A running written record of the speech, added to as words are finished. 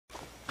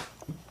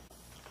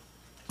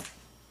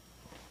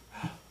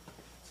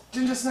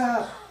Ginger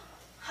Snap!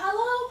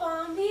 Hallo,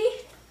 Bambi.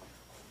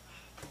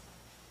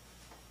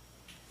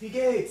 Wie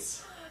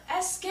geht's?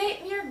 Es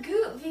geht mir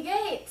gut. Wie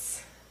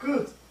geht's?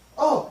 Gut.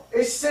 Oh,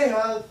 ich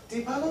sehe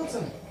die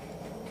Piloten.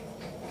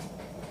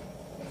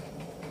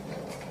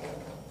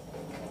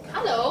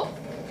 Hallo,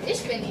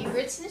 ich bin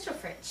Ingrid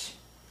Snitzelfritsch.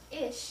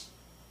 Ich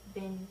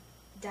bin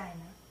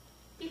deine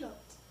Pilot.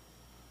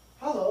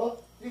 Hallo,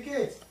 wie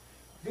geht's?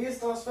 Wie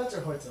ist das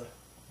Wetter heute?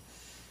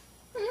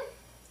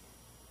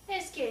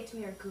 Es geht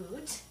mir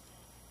gut.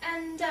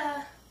 Und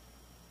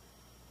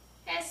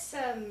es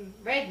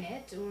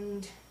regnet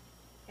und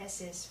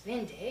es ist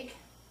windig.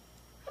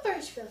 Aber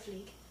ich will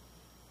fliegen.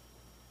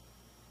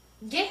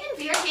 Gehen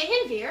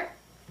wir.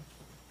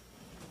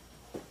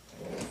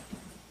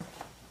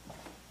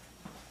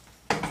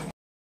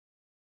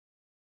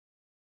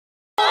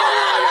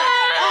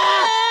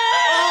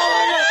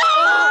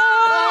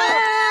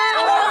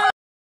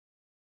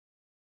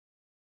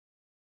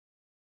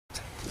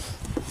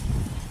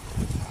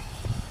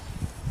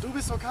 Du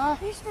bist okay?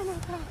 Ich bin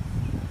okay.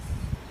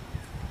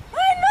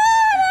 Ein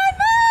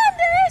Mann,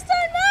 der ist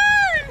ein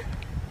Mann!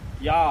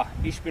 Ja,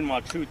 ich bin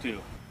mal Tutu.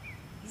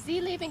 Sie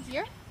leben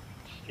hier?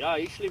 Ja,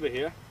 ich lebe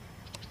hier.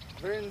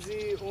 Werden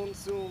Sie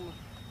uns zum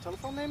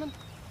Telefon nehmen?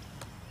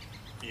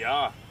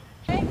 Ja.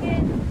 Der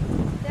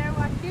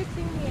war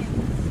shooting me.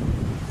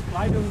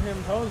 Kleidung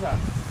im Hose.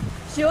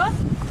 Schuhe?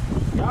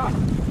 Ja.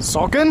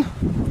 Socken?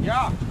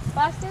 Ja.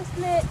 Was ist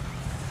mit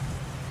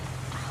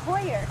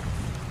Heuer?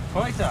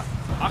 Heute.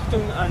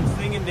 Achtung an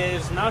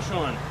flingendes Naschen.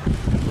 Ein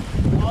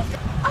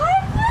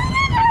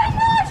fliegendes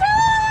Naschen!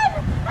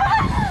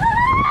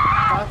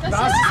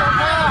 Das ist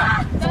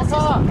okay! Das ist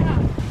okay.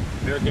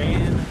 Wir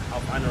gehen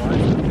auf eine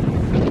Reise.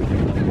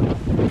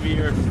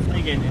 Wir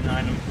fliegen in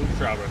einem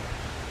Hubschrauber.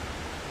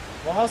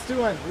 Wo hast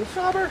du einen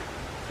Hubschrauber?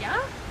 Ja?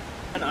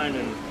 In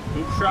einen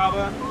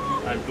Hubschrauber,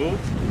 ein Boot,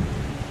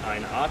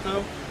 ein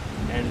Auto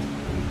und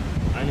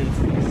einen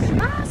Fuß.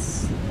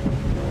 Was?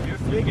 Wir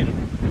fliegen.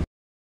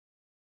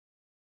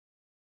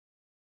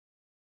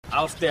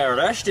 Auf der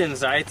rechten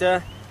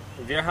Seite,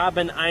 wir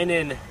haben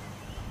einen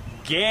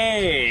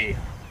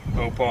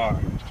Gay-Leopard.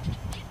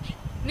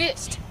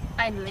 Nicht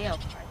ein Leopard.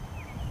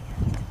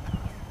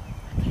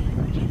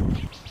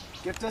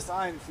 Gibt es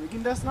ein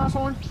fliegendes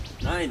Nashorn?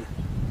 Nein,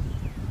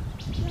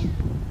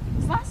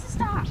 Was ist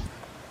das?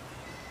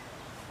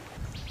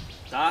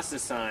 das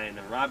ist ein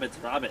Rabbit.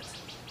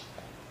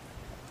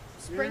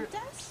 Springt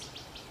das?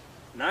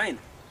 Nein,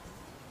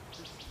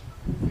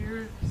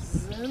 Wir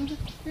sind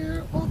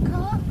hier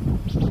okay.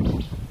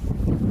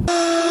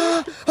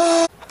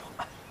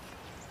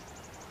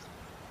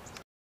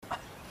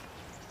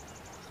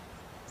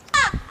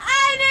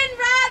 Einen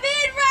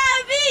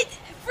Rabbit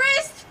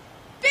frisst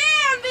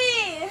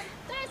Bambi!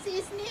 Das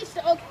ist nicht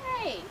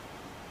okay.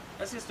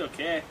 das ist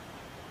okay.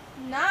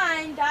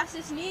 Nein, das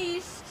ist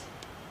nicht.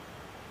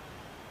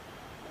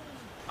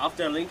 Auf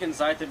der linken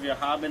Seite, wir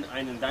haben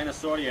einen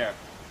Dinosaurier.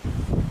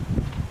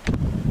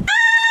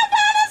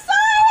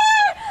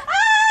 Dinosaurier!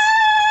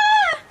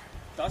 Ah!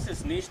 Das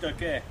ist nicht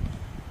okay.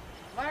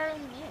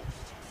 Warum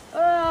nicht?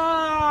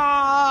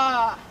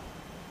 Ah!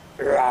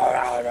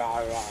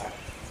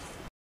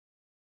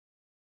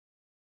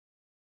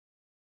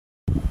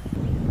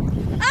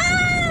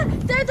 Ah!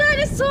 Der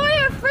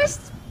Dinosaurier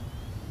frisst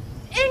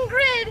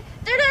Ingrid!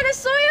 Der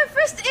Dinosaurier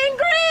frisst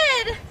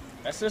Ingrid!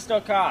 Es ist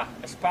okay,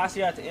 es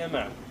passiert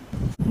immer.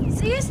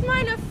 Sie ist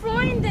meine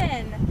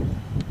Freundin!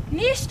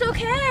 Nicht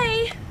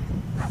okay!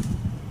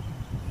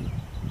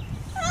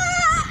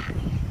 Ah!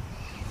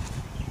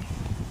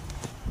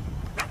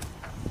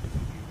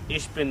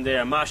 Ich bin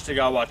der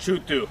Mashtigawa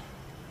Chutu.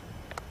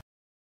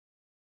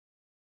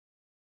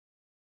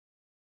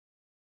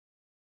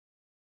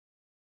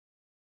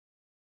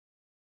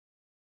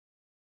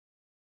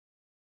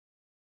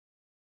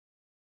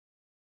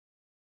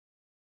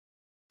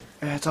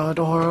 It's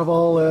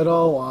adorable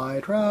little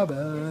white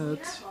rabbit.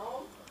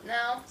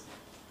 No.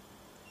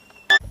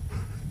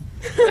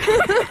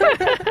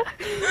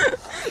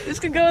 This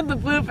could go in the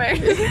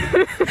bloopers.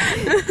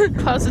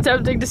 Klaus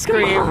attempting to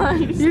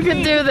scream. You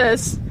can do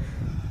this.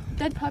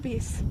 Dead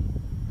puppies.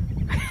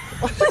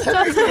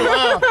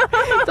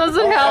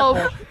 Doesn't help.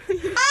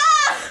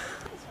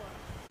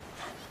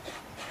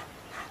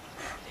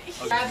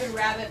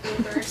 Rabbit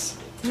bloopers.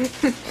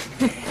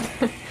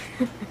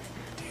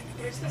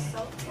 Where's the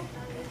soap?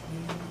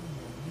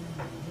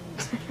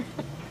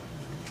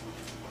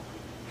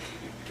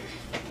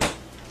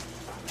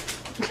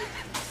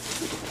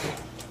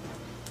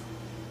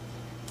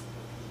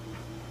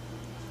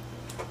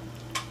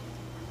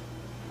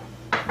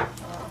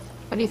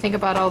 What do you think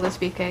about all this,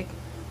 Beefcake?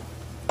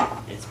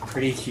 It's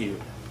pretty cute.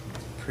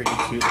 Pretty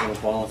cute little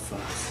ball of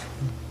fuzz.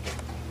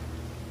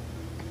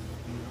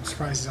 I'm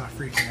surprised he's not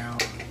freaking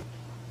out.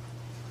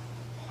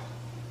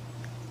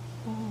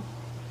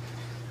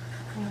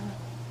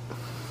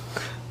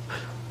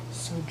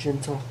 So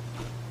gentle.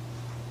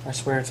 I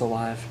swear it's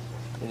alive.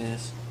 It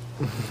is.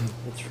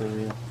 It's for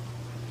real.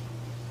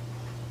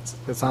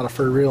 It's not a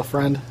for real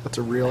friend. It's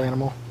a real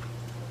animal.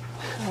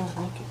 Oh,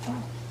 look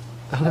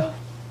at that.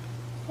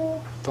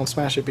 Don't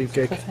smash it,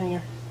 Beefcake.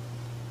 Cliffhanger.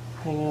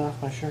 Hanging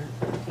off my shirt.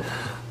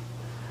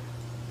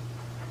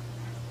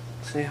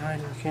 Say hi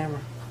to the camera.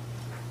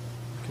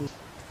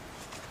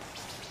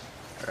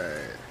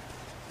 Alright.